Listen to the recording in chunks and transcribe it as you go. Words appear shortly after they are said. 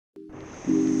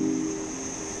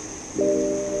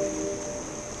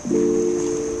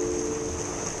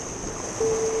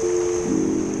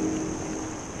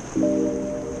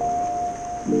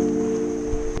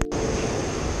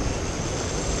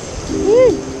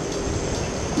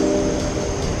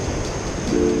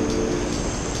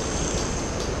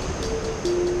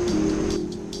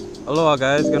Aloha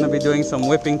guys, gonna be doing some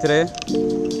whipping today.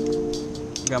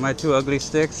 Got my two ugly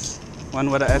sticks,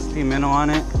 one with a SP minnow on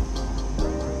it,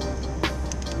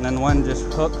 and then one just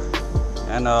hook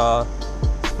and a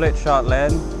split shot lead.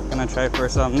 Gonna try for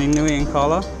some ninui and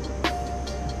kala,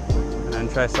 and then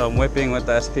try some whipping with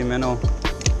the SP minnow.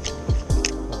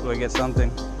 Hopefully get something.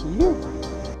 Yeah.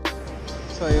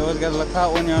 So you always gotta look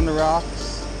out when you're on the rocks.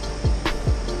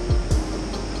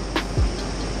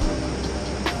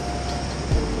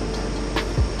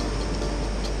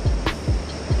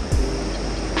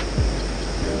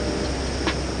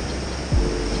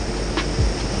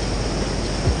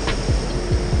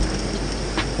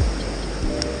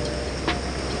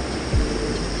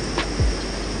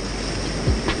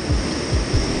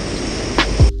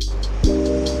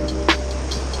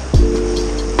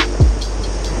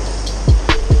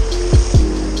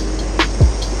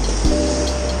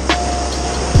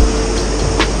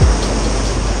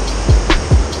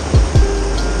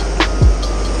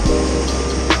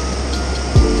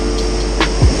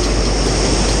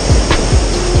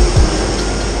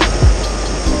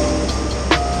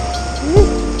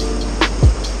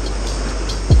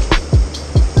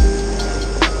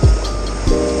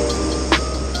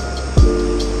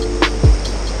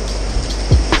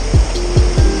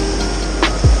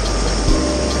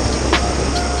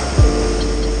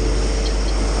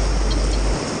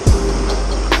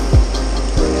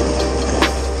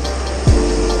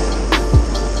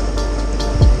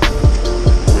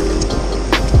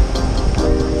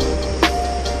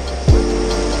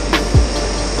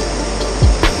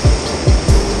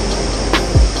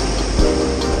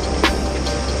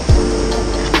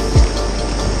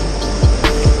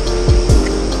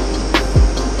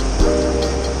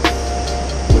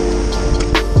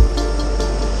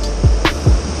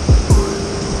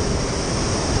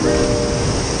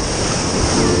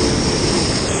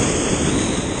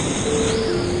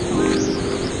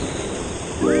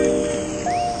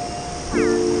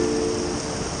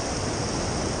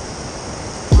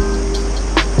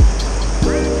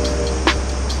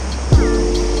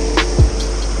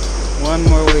 One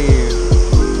more wave.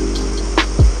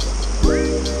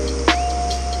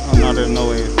 Oh no, there's no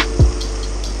wave.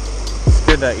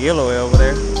 Scared that yellow way over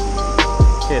there.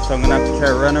 Okay, so I'm gonna have to try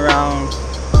to run around.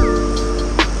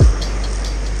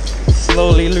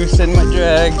 Slowly loosen my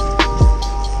drag.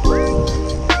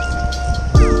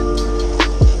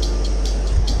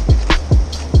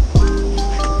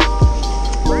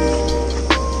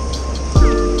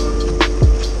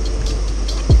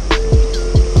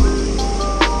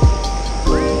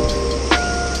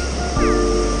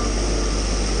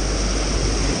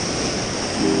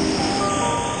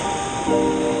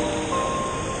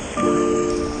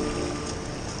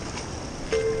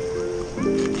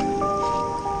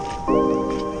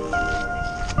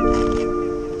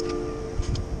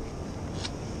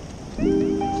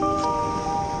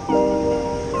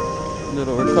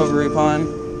 Little recovery pond.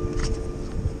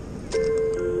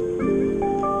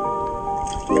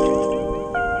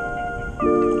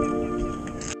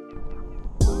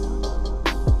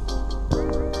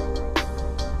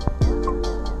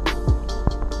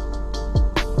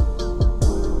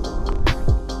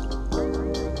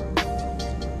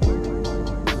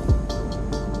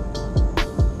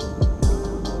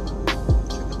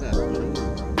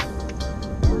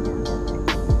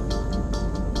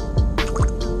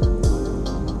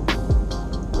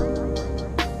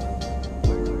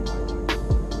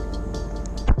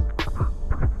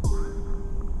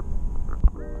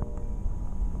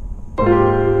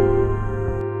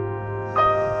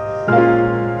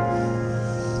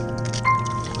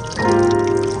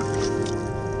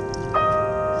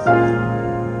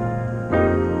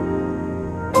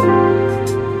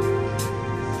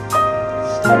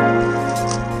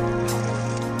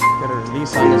 Got a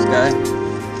release on this guy.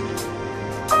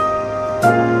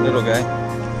 Little guy.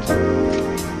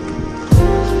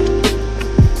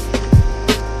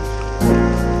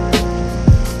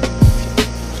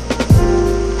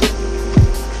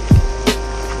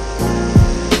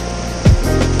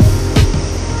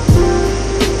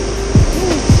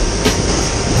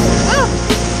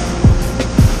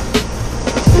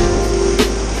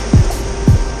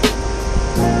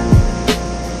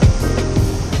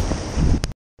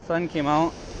 Sun came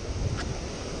out,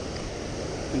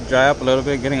 dry up a little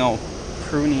bit, getting all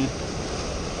pruny.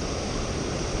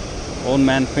 Old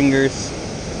man fingers.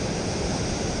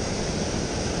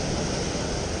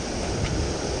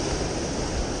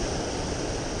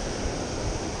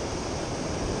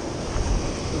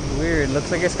 It's weird.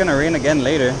 Looks like it's gonna rain again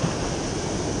later.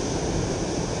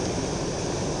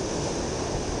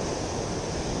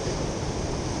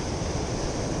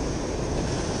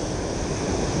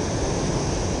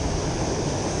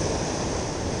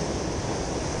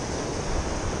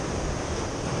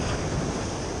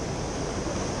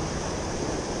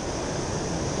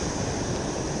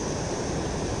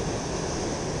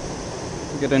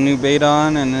 Get a new bait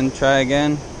on and then try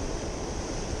again.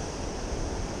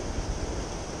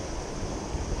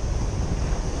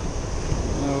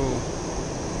 Oh.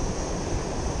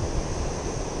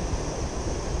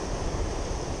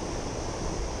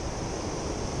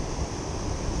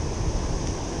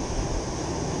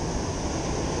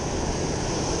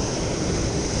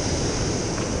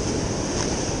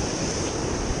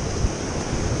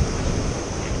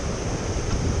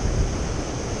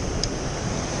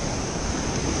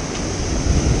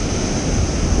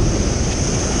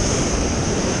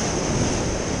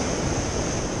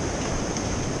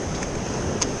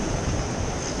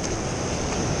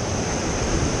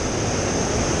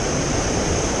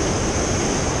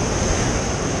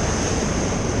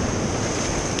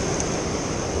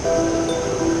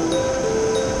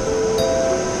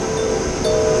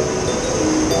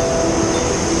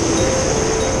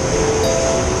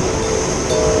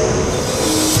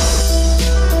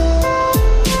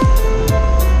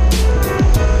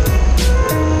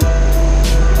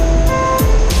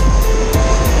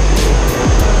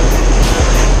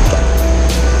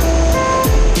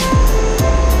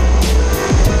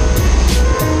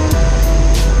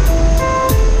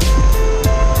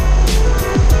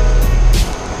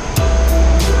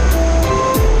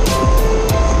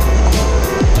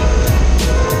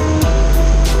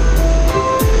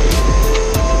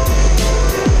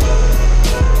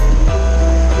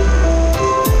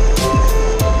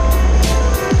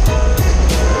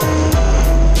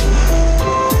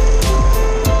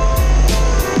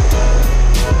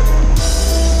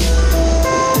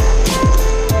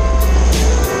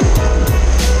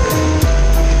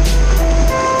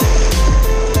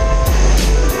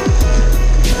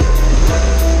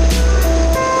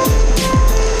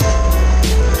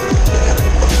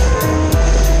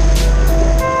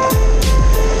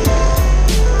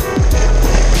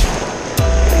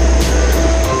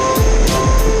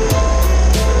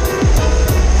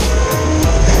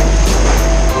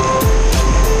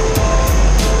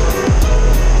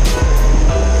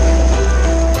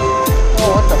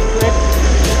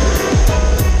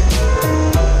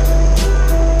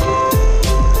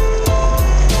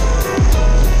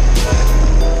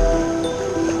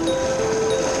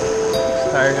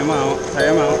 Tire him out,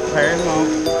 tire him out, tire him out.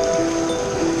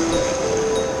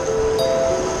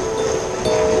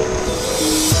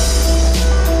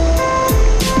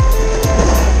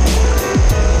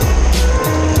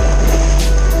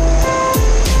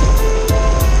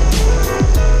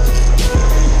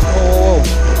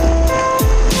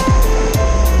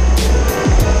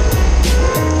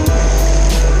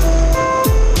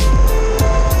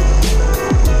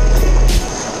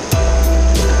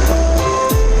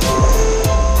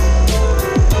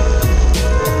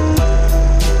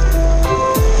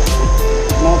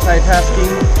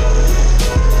 Multitasking.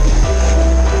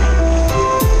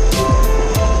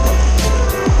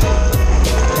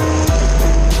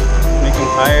 Make him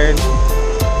tired.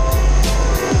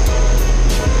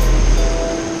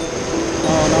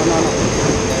 Oh, no, no,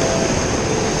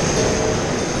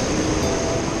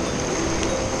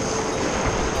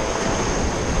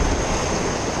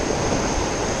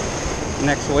 no.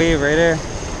 Next wave right there.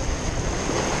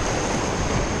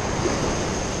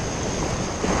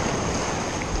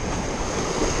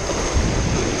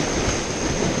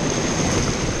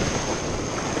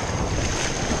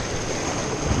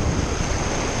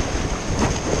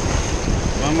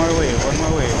 One more wave, one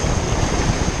more wave.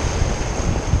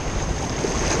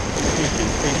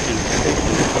 Patient, patient, patient.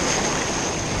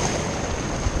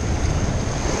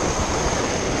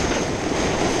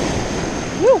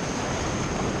 Woo!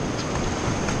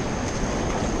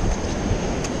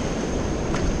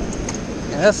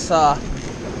 Yes,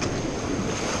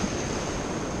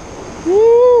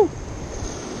 woo!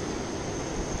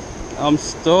 I'm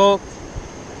stoked.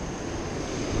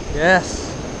 Yes.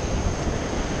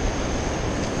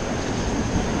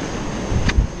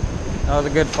 That was a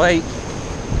good fight.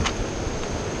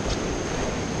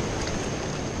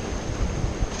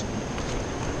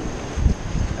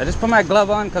 I just put my glove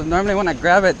on because normally when I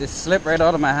grab it, they slip right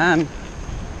out of my hand.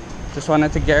 Just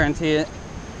wanted to guarantee it.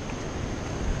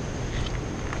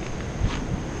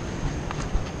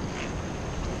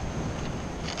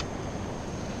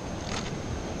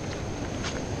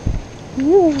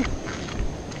 Woo.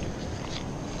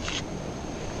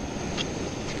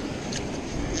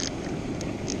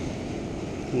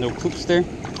 No coops there.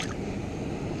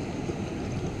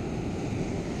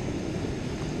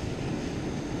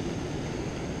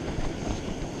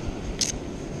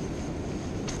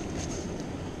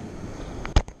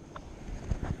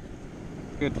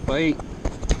 Good fight.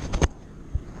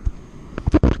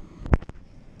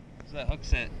 Where's that hook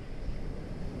set?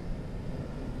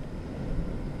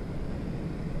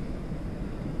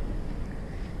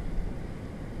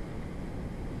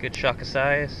 Good shock of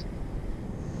size.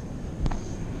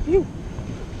 Phew.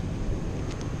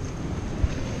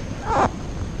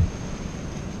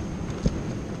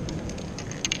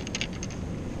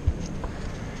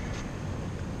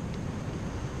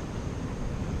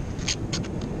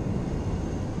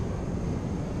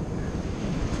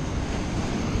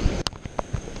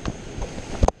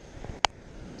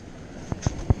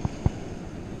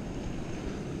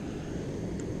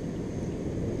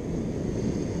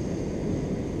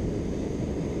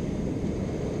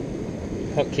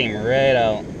 Hook came right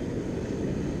out.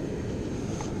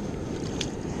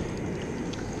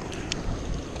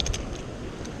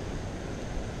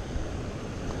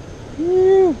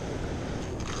 Woo.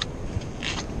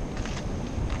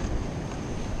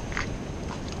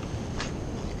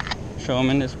 Show them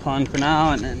in this pond for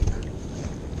now, and then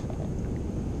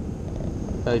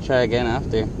probably try again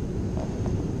after.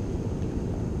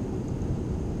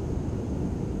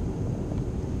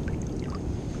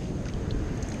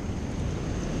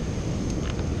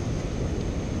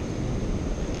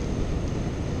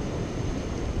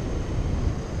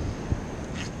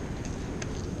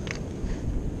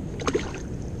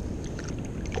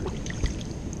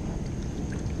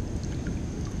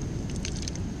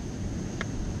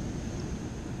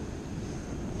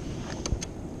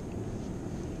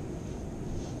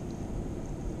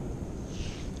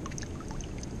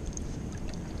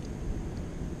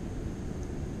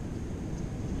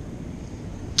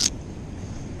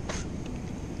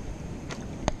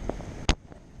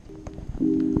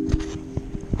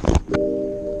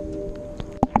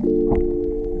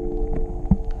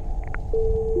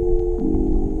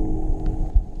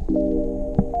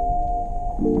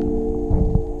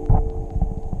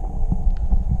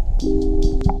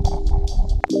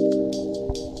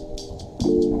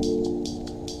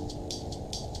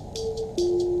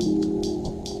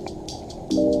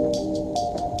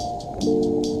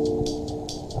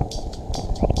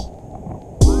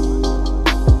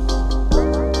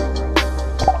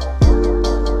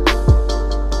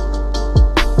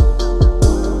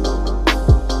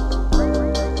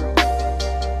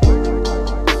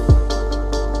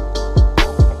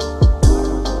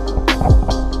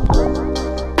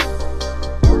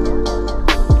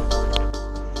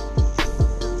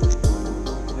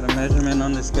 Measurement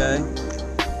on this guy.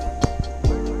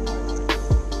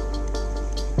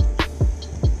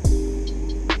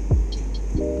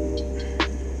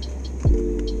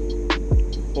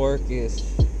 Fork is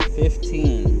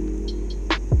 15.